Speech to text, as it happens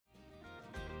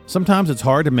Sometimes it's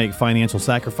hard to make financial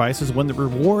sacrifices when the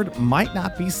reward might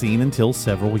not be seen until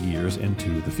several years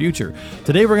into the future.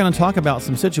 Today we're going to talk about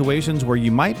some situations where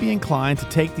you might be inclined to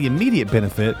take the immediate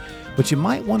benefit, but you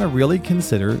might want to really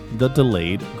consider the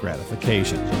delayed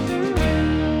gratification.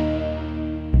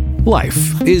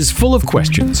 Life is full of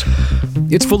questions.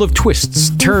 It's full of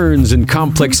twists, turns, and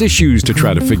complex issues to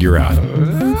try to figure out.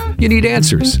 You need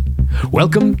answers.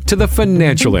 Welcome to The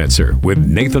Financial Answer with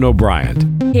Nathan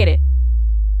O'Brien. Hit it.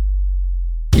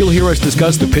 You'll hear us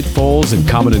discuss the pitfalls and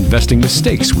common investing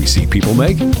mistakes we see people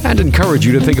make and encourage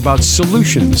you to think about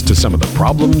solutions to some of the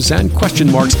problems and question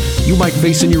marks you might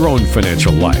face in your own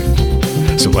financial life.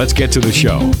 So let's get to the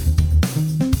show.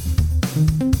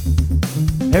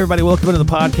 Hey everybody, welcome to the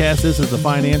podcast. This is The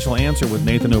Financial Answer with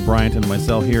Nathan O'Brien and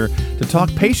myself here to talk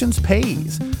patience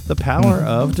pays, the power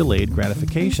of delayed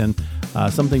gratification.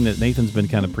 Something that Nathan's been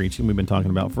kind of preaching, we've been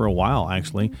talking about for a while,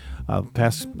 actually.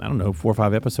 Past, 4 or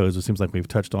 5 episodes, it seems like we've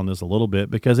touched on this a little bit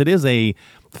because it is a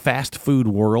fast food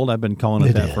world. I've been calling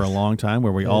it that for a long time,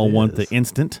 where we all want the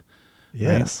instant.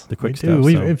 Yes, right? The quick stuff.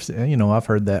 So. I've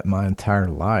heard that my entire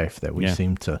life, that we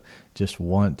seem to just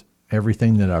want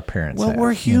everything that our parents have. Well,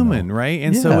 we're human, right?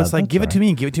 And so it's like, give it to me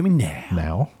and give it to me now.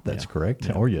 Now, that's correct.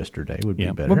 Yeah. Or yesterday would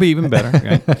be better. Would be even better,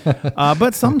 right?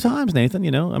 But sometimes, Nathan,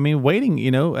 waiting,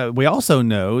 we also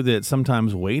know that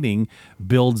sometimes waiting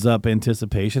builds up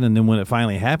anticipation. And then when it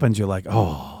finally happens, you're like,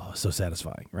 oh, so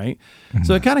satisfying, right? Mm-hmm.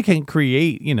 So it kind of can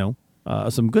create,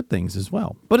 some good things as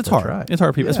well. But it's hard. Right. It's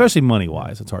hard, people, especially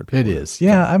money-wise. It's hard. It is.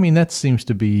 Yeah, I mean, that seems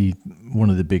to be one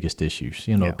of the biggest issues.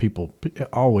 People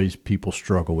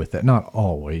struggle with that. Not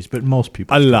always, but most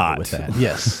people struggle with that.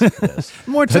 Yes.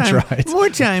 More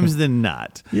times than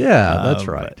not. Yeah, that's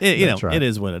right. It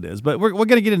is what it is. But we're going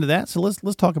to get into that. So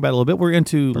let's talk about it a little bit. We're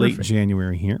into late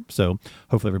January here. So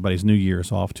hopefully everybody's New Year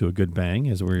is off to a good bang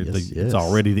as it's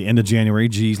already the end of January.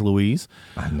 Geez Louise.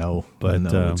 I know. But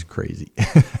it's crazy.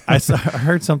 I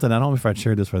heard something, I don't know if I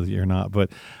shared this with you or not,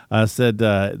 but said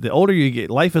the older you get,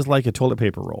 life is like a toilet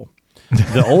paper roll.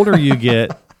 The older you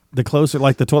get, the closer,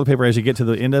 like the toilet paper, as you get to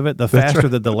the end of it, the faster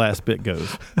that the last bit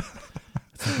goes.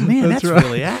 Man, that's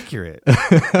really accurate,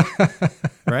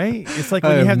 right? It's like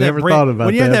when you have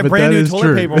that brand new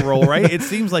toilet paper roll, right? It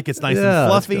seems like it's nice and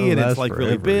fluffy, and it's like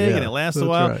really big, and it lasts a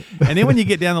while. Right. And then when you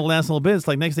get down to the last little bit, it's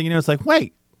like next thing you know, it's like,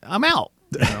 wait, I'm out.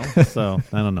 So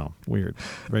I don't know, weird,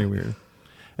 very weird.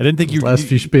 I didn't think last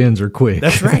few spins are quick.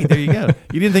 That's right. There you go.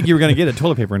 You didn't think you were going to get a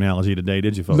toilet paper analogy today,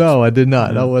 did you, folks? No, I did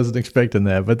not. I wasn't expecting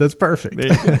that, but that's perfect.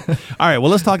 All right.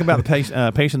 Well, let's talk about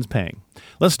the patience paying.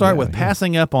 Let's start with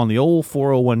passing up on the old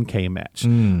 401k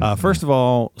match. First of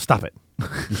all, stop it.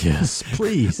 Yes,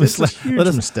 please. It's a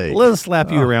huge mistake. Let us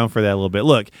slap you around for that a little bit.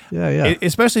 Look,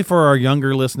 especially for our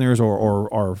younger listeners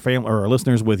or our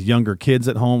listeners with younger kids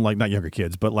at home, like not younger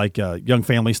kids, but like young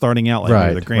families starting out,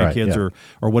 like the grandkids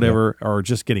or whatever, or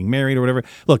just getting married or whatever.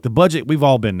 Look, the budget, we've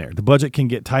all been there. The budget can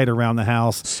get tight around the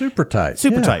house. Super tight,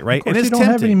 right? And it's you don't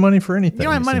have any money for anything. You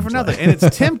don't have money for nothing. And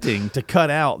it's tempting to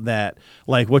cut out that,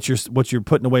 like what you're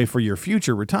putting away for your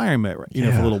future retirement, for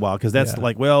a little while, because that's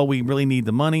like, well, we really need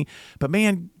the money. But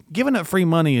man, giving up free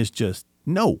money is just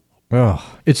no.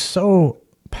 Oh, it's so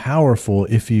powerful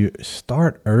if you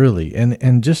start early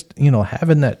and just,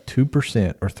 having that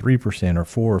 2% or 3% or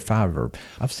 4 or 5, or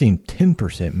I've seen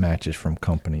 10% matches from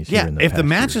companies. Yeah. Here in the if the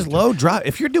match is low, drop.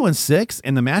 If you're doing 6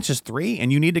 and the match is 3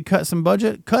 and you need to cut some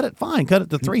budget, cut it fine. Cut it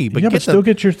to 3, but still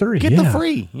get your 3. Get the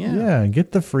free. Yeah.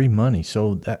 Get the free money.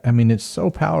 So it's so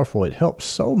powerful. It helps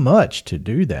so much to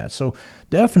do that. So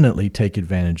definitely take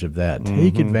advantage of that.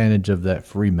 Take advantage of that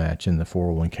free match in the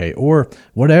 401k or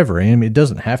whatever. And it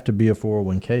doesn't have to be a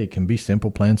 401k. It can be simple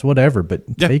plans, whatever,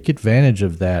 but take advantage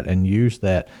of that and use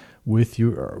that with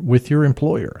your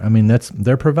employer. I mean,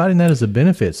 they're providing that as a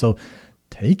benefit. So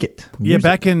take it.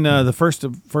 Back in the first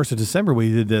of December,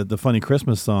 we did the funny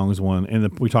Christmas songs one,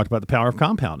 and we talked about the power of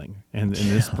compounding. And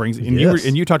this brings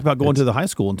you talked about going to the high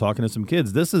school and talking to some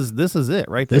kids. This is it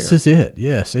right there. This is it.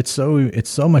 Yes, it's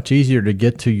so much easier to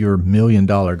get to your $1 million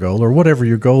goal or whatever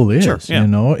your goal is. Sure,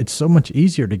 yeah. It's so much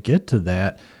easier to get to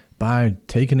that by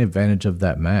taking advantage of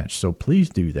that match. So please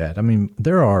do that. I mean,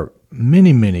 there are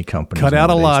many companies. Cut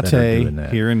out a latte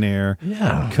here and there.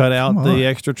 Yeah. Cut out the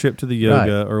extra trip to the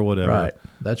yoga or whatever. Right.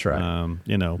 That's right.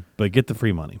 But get the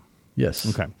free money. Yes.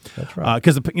 Okay. That's right.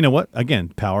 Because you know what? Again,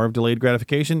 power of delayed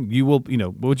gratification. You will.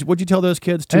 Would you tell those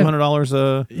kids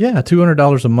 $200?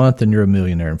 $200 a month, and you're a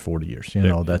millionaire in 40 years.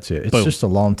 That's it. It's just a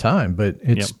long time, but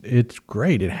it's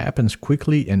great. It happens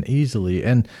quickly and easily.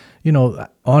 And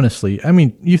honestly, I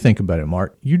mean, you think about it,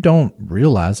 Mark. You don't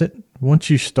realize it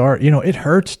once you start, it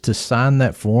hurts to sign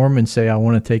that form and say, I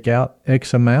want to take out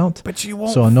X amount. But you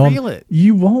won't feel it.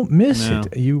 You won't miss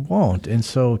it. You won't. And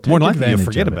so more likely you'll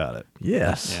forget about it.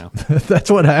 Yes. Yeah. That's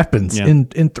what happens. Yeah.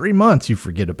 In 3 months, you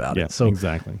forget about it. So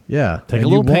exactly. Yeah. Take a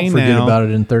little pain you won't forget now. about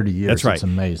it in 30 years. That's right. It's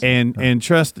amazing. And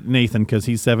trust Nathan, because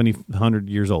he's 100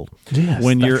 years old. Yes,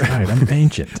 when that's right. I'm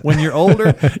ancient. When you're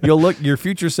older, your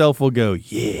future self will go,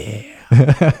 yeah.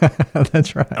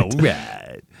 That's right. All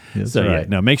right. That's So, right.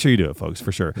 make sure you do it, folks,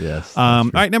 for sure. Yes. All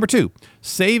right, number 2,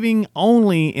 saving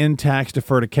only in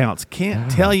tax-deferred accounts. Can't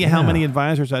tell you how many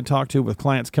advisors I talked to with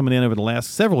clients coming in over the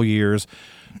last several years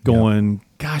going,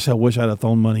 gosh, I wish I'd have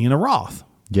thrown money in a Roth.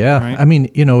 Yeah. Right? I mean,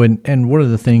 and one of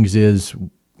the things is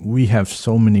we have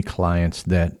so many clients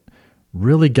that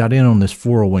really got in on this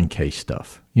 401k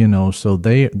stuff, so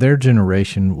their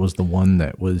generation was the one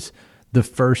that was the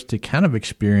first to kind of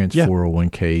experience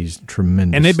 401ks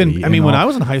tremendously. And they've been, when I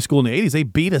was in high school in the 80s, they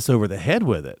beat us over the head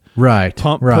with it. Right.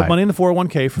 Put money in the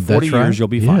 401k for 40 years, you'll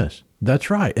be fine. Yes, that's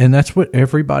right. And that's what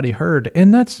everybody heard.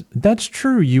 And that's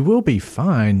true. You will be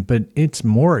fine, but it's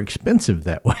more expensive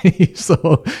that way.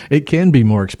 So it can be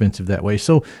more expensive that way.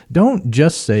 So don't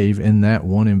just save in that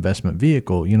one investment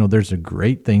vehicle. There's a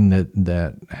great thing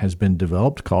that has been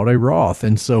developed called a Roth.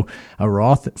 And so a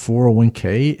Roth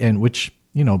 401k, and which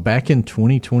back in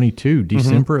 2022,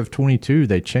 December of 22,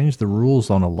 they changed the rules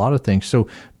on a lot of things. So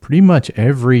pretty much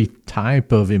every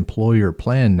type of employer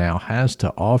plan now has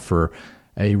to offer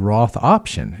a Roth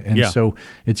option. And so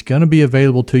it's going to be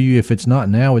available to you. If it's not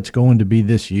now, it's going to be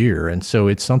this year. And so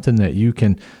it's something that you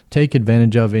can take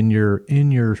advantage of in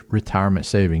your retirement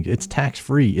savings. It's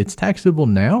tax-free. It's taxable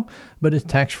now, but it's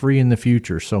tax-free in the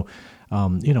future. So,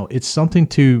 it's something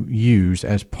to use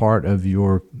as part of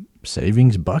your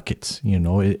savings buckets.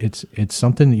 It's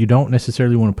something that you don't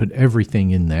necessarily want to put everything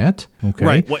in that. Okay.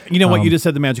 Right. Well, what you just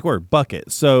said, the magic word,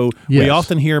 bucket. So we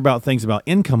often hear about things about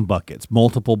income buckets,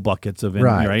 multiple buckets of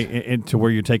income, right? To where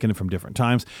you're taking it from different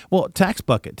times. Well, tax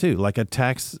bucket too, like a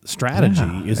tax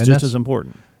strategy is just as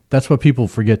important. That's what people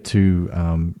forget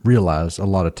to realize a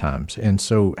lot of times. And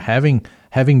so having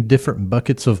different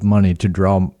buckets of money to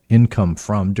draw income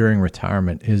from during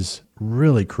retirement is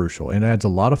really crucial. It adds a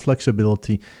lot of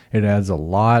flexibility. It adds a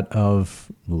lot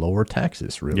of lower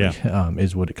taxes, really,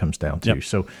 is what it comes down to.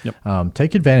 So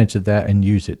take advantage of that and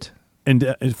use it.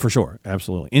 And for sure,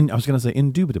 absolutely. I was going to say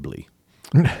indubitably.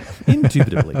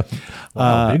 Indubitably.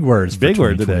 Wow, big words. Big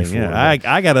word today. Yeah,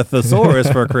 I got a thesaurus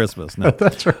for Christmas. No.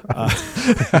 That's right.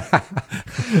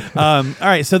 All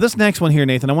right. So this next one here,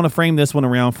 Nathan, I want to frame this one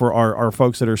around for our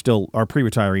folks that are still our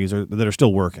pre-retirees or that are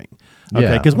still working.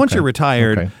 Okay. Because once you're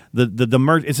retired,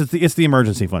 it's the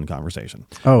emergency fund conversation.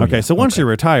 Oh, okay. So once you're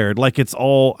retired, like it's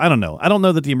all, I don't know. I don't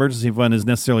know that the emergency fund is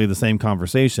necessarily the same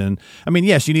conversation. I mean,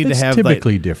 yes, you need to have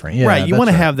typically different. Yeah, right. You want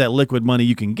to have that liquid money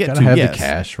you can get Gotta to. have Yes. the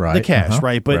cash, right? The cash,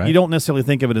 right? But you don't necessarily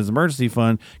think of it as emergency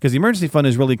fund because the emergency fund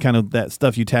is really kind of that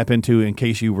stuff you tap into in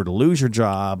case you were to lose your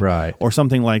job, right, or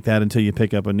something like that until you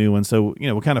pick up a new one. So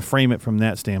we'll kind of frame it from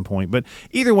that standpoint. But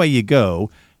either way you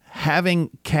go, having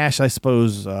cash, I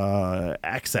suppose,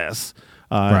 access,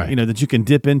 that you can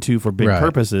dip into for big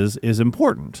purposes is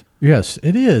important. Yes,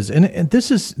 it is, and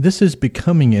this is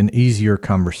becoming an easier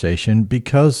conversation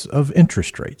because of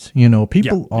interest rates.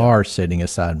 People are setting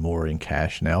aside more in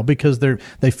cash now because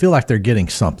they feel like they're getting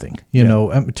something.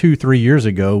 2-3 years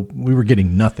ago we were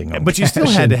getting nothing. But you still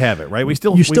had to have it, right? We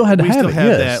still had to have it.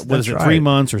 Yes, that. Was it 3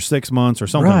 months or 6 months or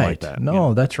something like that?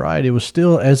 No, that's right. It was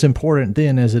still as important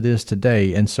then as it is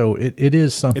today, and so it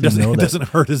is something. It doesn't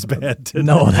hurt as bad today.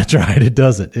 No, that's right. It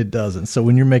doesn't. So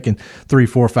when you're making 3,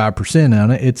 4, 5%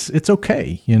 on it, it's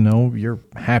okay. You're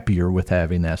happier with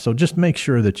having that. So just make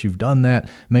sure that you've done that.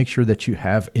 Make sure that you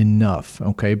have enough.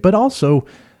 Okay. But also,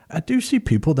 I do see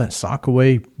people that sock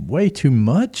away way too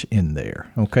much in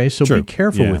there. Okay. So be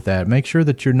careful with that. Make sure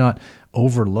that you're not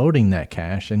overloading that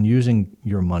cash and using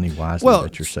your money wisely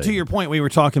that you're saving. To your point, we were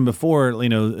talking before,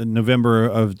 in November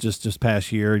of just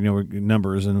past year,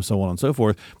 numbers and so on and so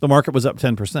forth, the market was up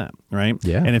 10%, right?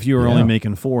 Yeah. And if you were only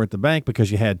making 4 at the bank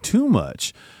because you had too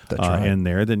much in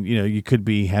there, then, you could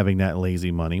be having that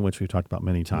lazy money, which we've talked about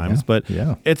many times, but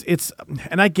it's,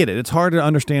 and I get it. It's hard to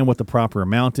understand what the proper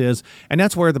amount is. And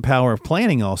that's where the power of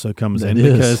planning also comes in.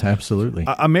 Because absolutely.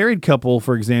 A married couple,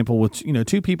 for example, with,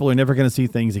 2 people are never going to see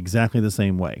things exactly the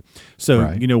same way.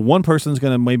 So, one person's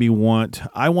going to maybe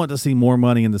I want to see more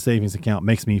money in the savings account,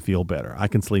 makes me feel better. I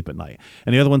can sleep at night.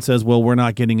 And the other one says, well, we're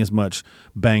not getting as much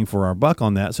bang for our buck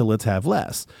on that, so let's have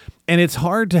less. And it's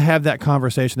hard to have that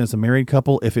conversation as a married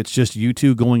couple if it's just you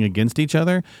two going against each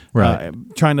other, Right.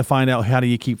 Trying to find out how do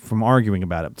you keep from arguing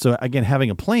about it. So again, having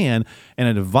a plan and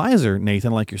an advisor,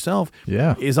 Nathan, like yourself,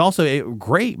 is also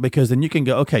great, because then you can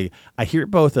go, okay, I hear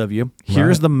both of you.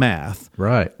 Here's the math.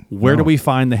 Right. Where do we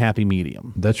find the happy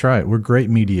medium? That's right. We're great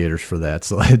mediators for that.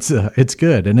 So it's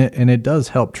good. And it does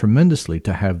help tremendously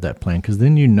to have that plan, because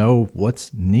then you know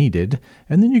what's needed,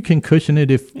 and then you can cushion it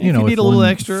if you know, need if a little one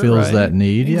extra, feels right. that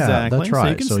need. Exactly. Yeah, that's right.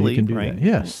 So you can sleep, do right? that.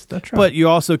 Yes, that's right. But you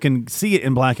also can see it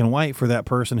in black and white for that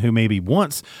person who maybe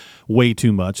wants way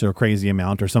too much or a crazy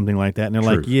amount or something like that. And they're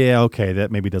like, yeah, okay,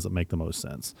 that maybe doesn't make the most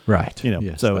sense. Right. You know,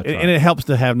 Yes, so, that's and right. it helps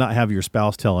to not have your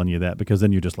spouse telling you that, because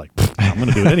then you're just like, I'm going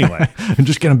to do it anyway. I'm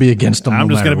just going to be against them. I'm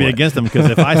no just going to matter be what. against them, because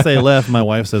if I say left, my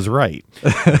wife says right.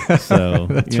 So,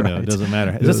 you know, right. it doesn't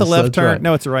matter. Is this a left That's turn? right.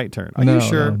 No, it's a right turn. Are No, you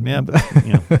sure? no. Yeah. But,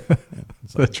 you know,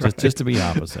 so That's right. Just to be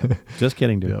opposite. Just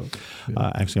kidding, dude.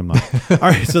 Actually, I'm not. All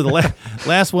right. So the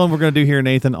last one we're going to do here,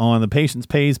 Nathan, on the patience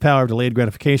pays power of delayed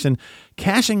gratification,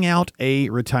 cashing out a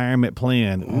retirement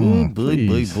plan. Ooh, boy.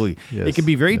 please. It Yes, can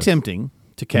be very tempting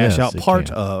to cash Yes, out it part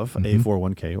can. of a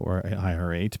 401k or an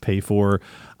IRA to pay for,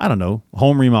 I don't know,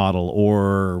 home remodel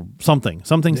or something.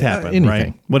 Something's happened, anything.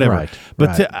 right? Whatever. Right,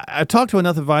 But right. I talked to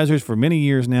enough advisors for many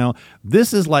years now.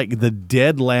 This is like the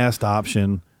dead last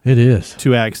option It is.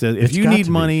 to access. If It's you got need to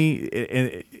be.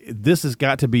 money, this has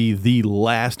got to be the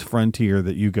last frontier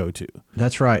that you go to.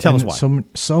 That's right. Tell us And why.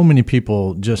 So many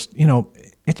people just,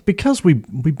 it's because we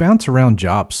bounce around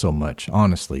jobs so much,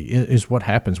 honestly, is what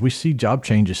happens. We see job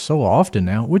changes so often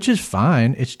now, which is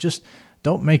fine. It's just,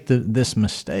 don't make this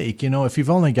mistake. If you've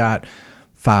only got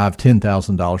 $5,000,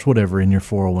 $10,000, whatever in your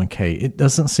 401k, it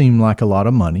doesn't seem like a lot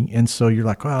of money. And so you're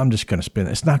like, well, I'm just going to spend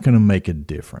it. It's not going to make a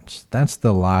difference. That's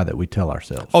the lie that we tell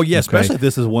ourselves. Oh, yeah, okay? especially if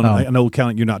this is an old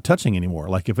account you're not touching anymore.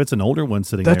 Like if it's an older one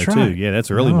sitting That's there right. too. Yeah,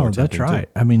 that's really more tempting. That's right.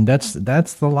 Too. I mean, that's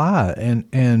the lie.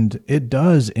 And it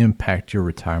does impact your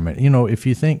retirement. If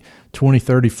you think 20,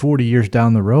 30, 40 years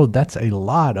down the road, that's a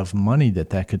lot of money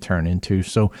that could turn into.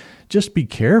 So just be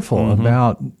careful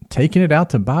about taking it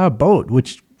out to buy a boat,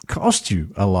 which costs you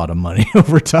a lot of money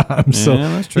over time. So,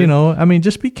 that's true. I mean,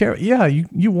 just be careful. Yeah,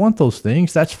 you want those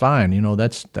things. That's fine.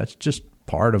 That's just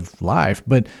part of life.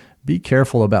 But be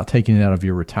careful about taking it out of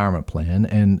your retirement plan.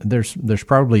 And there's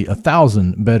probably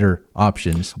 1,000 better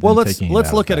options. Well, than let's taking it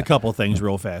out look of at a that. couple of things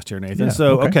real fast here, Nathan. Yeah,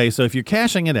 So, okay. so if you're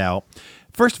cashing it out,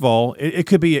 first of all, it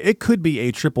could be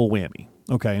a triple whammy.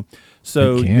 Okay,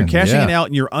 so It can, you're cashing yeah. it out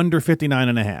and you're under 59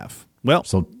 and a half. Well,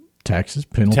 So taxes,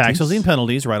 penalties. taxes and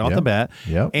penalties right off Yep. the bat.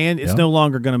 Yep. And it's Yep. no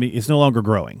longer it's no longer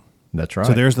growing. That's right.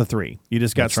 So there's the three. You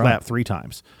just got That's right. slapped 3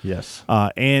 times. Yes.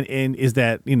 And is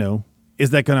that, is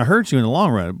that going to hurt you in the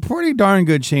long run? Pretty darn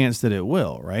good chance that it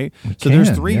will, right? So there's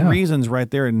can, 3 yeah. reasons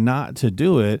right there not to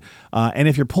do it. And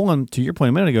if you're pulling, to your point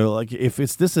a minute ago, like if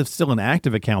this is still an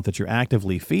active account that you're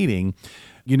actively feeding,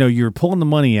 you're pulling the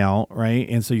money out, right?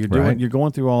 And so you're Right. you're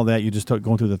going through all that. You just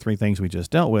going through the 3 things we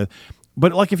just dealt with.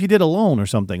 But like if you did a loan or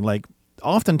something, like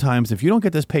oftentimes if you don't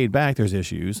get this paid back, there's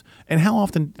issues. And how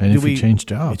often And do if we you change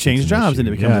jobs, change it's an jobs and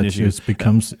it issue. becomes Yeah, an it's- issue. it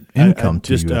becomes income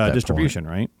to you at that distribution,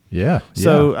 point. right? Yeah.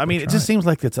 So yeah, I mean, it that's just right. seems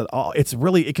like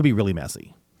it could be really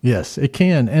messy. Yes, it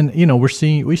can. And,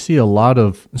 we see a lot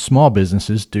of small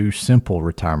businesses do simple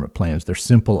retirement plans. They're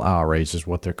simple IRAs is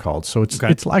what they're called. So it's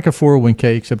like a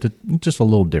 401k, except it's just a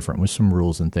little different with some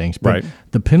rules and things. But Right.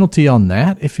 the penalty on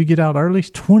that, if you get out early, is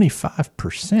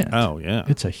 25%. Oh, yeah.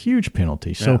 It's a huge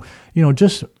penalty. So,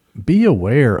 just be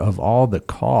aware of all the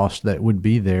costs that would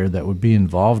be there that would be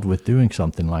involved with doing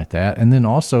something like that. And then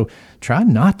also try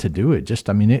not to do it.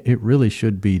 It really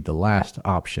should be the last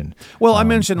option. Well, I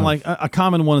mentioned like a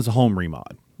common one is a home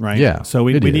remod, right? Yeah, So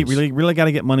we it need is. really got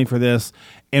to get money for this.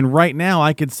 And right now,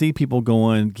 I could see people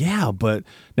going, yeah, but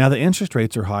now the interest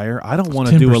rates are higher. I don't want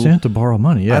to do 10% to borrow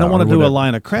money. Yeah, I don't want or to do a whatever.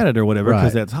 line of credit or whatever because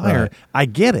Right, that's higher. right. I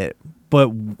get it. But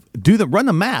run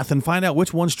the math and find out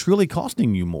which one's truly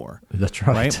costing you more. That's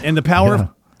right. And the power Yeah. of,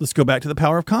 let's go back to the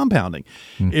power of compounding.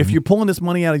 If you're pulling this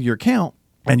money out of your account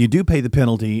and you do pay the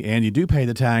penalty and you do pay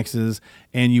the taxes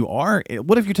and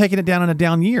what if you're taking it down in a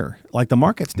down year? Like the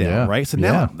market's down, Yeah. right? So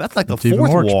now Yeah. that's like the It's even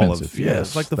fourth more wall expensive. of, Yes,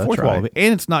 it's like the that's fourth wall of right. it.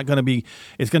 And it's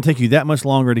going to take you that much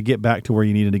longer to get back to where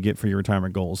you needed to get for your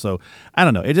retirement goals. So I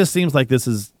don't know. It just seems like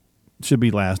should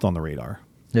be last on the radar.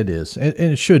 It is. And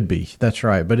it should be. That's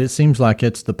right. But it seems like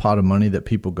it's the pot of money that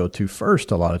people go to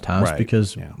first a lot of times Right.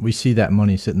 because Yeah. we see that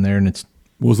money sitting there and it's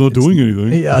Well, it's not doing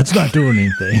anything. Yeah, it's not doing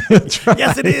anything. That's right.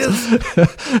 Yes, it is.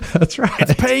 That's right.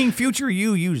 It's paying future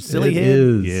you silly It head.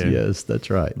 is. Yeah. Yes,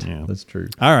 that's right. Yeah. That's true.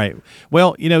 All right.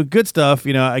 Well, good stuff.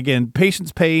 Again,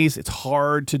 patience pays. It's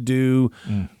hard to do.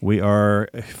 We are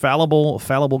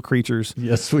fallible creatures.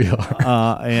 Yes, we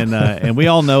are. And we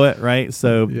all know it, right?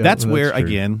 So that's where, true.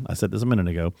 again, I said this a minute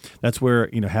ago, that's where,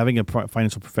 having a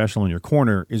financial professional in your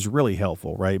corner is really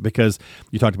helpful, right? Because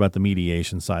you talked about the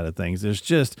mediation side of things. There's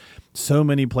just so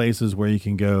many places where you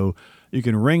can go. You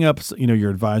can ring up, your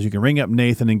advisor. You can ring up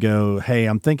Nathan and go, "Hey,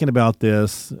 I'm thinking about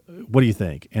this. What do you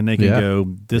think?" And they can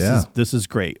go, "This is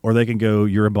great," or they can go,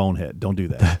 "You're a bonehead. Don't do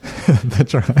that."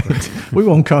 That's right. We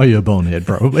won't call you a bonehead,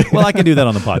 probably. Well, I can do that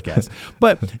on the podcast,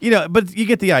 but you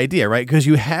get the idea, right? Because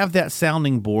you have that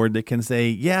sounding board that can say,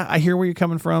 "Yeah, I hear where you're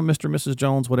coming from, Mr. and Mrs.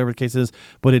 Jones, whatever the case is,"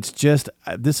 but it's just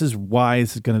this is why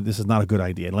this is not a good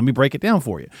idea. Let me break it down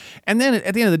for you. And then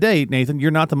at the end of the day, Nathan,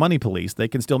 you're not the money police. They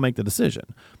can still make the decision,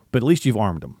 but at least you've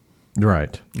armed them.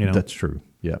 Right. That's true.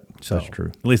 Yep. So, that's true.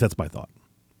 At least that's my thought.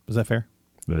 Is that fair?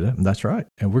 That's right.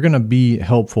 And we're going to be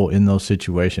helpful in those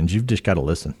situations. You've just got to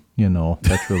listen.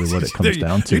 That's really what it comes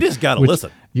down to. You just got to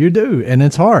listen. You do. And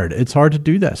it's hard. It's hard to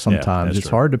do that sometimes. Yeah, it's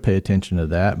hard to pay attention to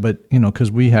that. But,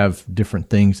 because we have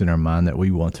different things in our mind that we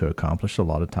want to accomplish a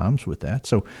lot of times with that.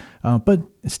 So, but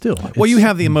still. Well, you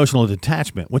have the emotional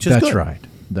detachment, which is good. That's right.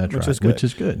 That's right. Which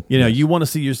is good. You want to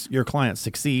see your clients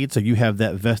succeed, so you have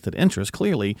that vested interest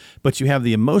clearly, but you have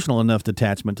the emotional enough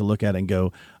detachment to look at it and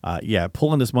go,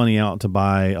 pulling this money out to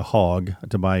buy a hog,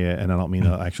 and I don't mean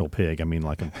an actual pig, I mean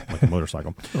like a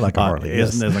motorcycle, like a Harley,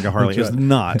 like a Harley is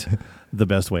not the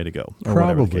best way to go.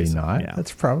 Probably not. Yeah.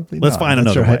 That's probably Let's not. find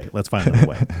another way. Let's find another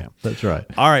way. Yeah. That's right.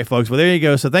 All right, folks. Well, there you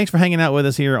go. So thanks for hanging out with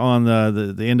us here on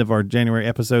the end of our January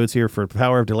episodes here for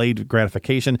Power of Delayed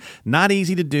Gratification. Not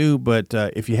easy to do, but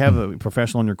if you have a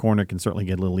professional in your corner, it can certainly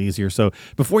get a little easier. So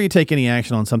before you take any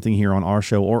action on something here on our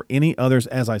show or any others,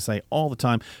 as I say all the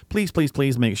time, please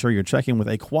make sure you're checking with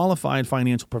a qualified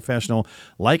financial professional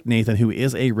like Nathan, who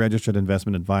is a registered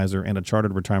investment advisor and a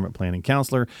chartered retirement planning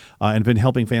counselor and been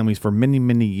helping families for many,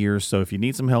 many years. So if you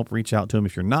need some help, reach out to him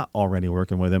if you're not already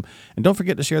working with him. And don't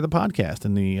forget to share the podcast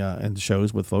and the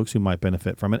shows with folks who might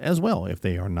benefit from it as well. If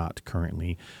they are not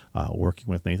currently working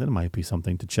with Nathan, it might be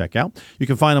something to check out. You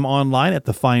can find them online at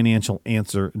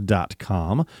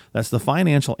thefinancialanswer.com. That's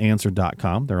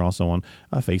thefinancialanswer.com. They're also on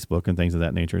Facebook and things of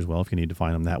that nature as well if you need to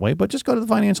find them that way. But just go to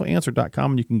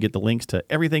thefinancialanswer.com and you can get the links to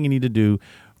everything you need to do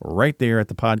right there at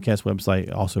the podcast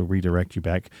website. Also redirect you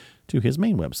back to his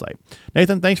main website.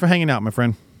 Nathan, thanks for hanging out, my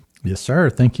friend. Yes, sir.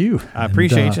 Thank you. I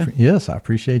appreciate you. Yes, I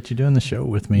appreciate you doing the show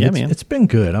with me. Yeah, man. It's been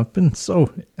good. I've been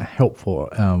so helpful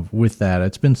with that.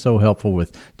 It's been so helpful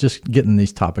with just getting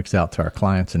these topics out to our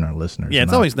clients and our listeners. Yeah,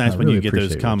 it's always nice when really you get those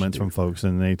appreciate comments from folks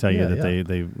and they tell you that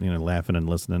they laughing and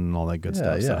listening and all that good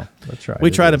stuff. Yeah, So that's right.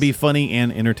 we try to be funny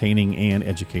and entertaining and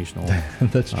educational.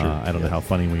 That's true. I don't know how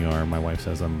funny we are. My wife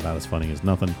says I'm about as funny as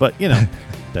nothing, but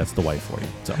that's the wife for you.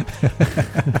 So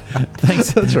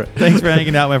thanks. That's right. Thanks for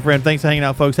hanging out, my friend. Thanks for hanging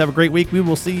out, folks. Have a great week. We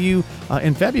will see you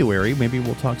in February. Maybe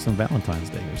we'll talk some Valentine's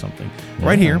Day or something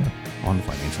right here on The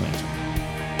Financial Answer.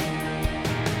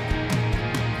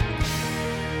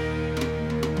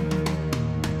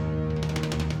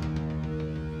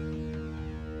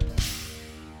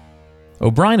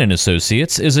 O'Brien &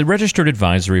 Associates is a registered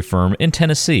advisory firm in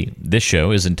Tennessee. This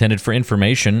show is intended for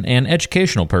information and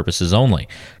educational purposes only.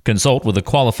 Consult with a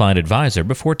qualified advisor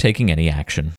before taking any action.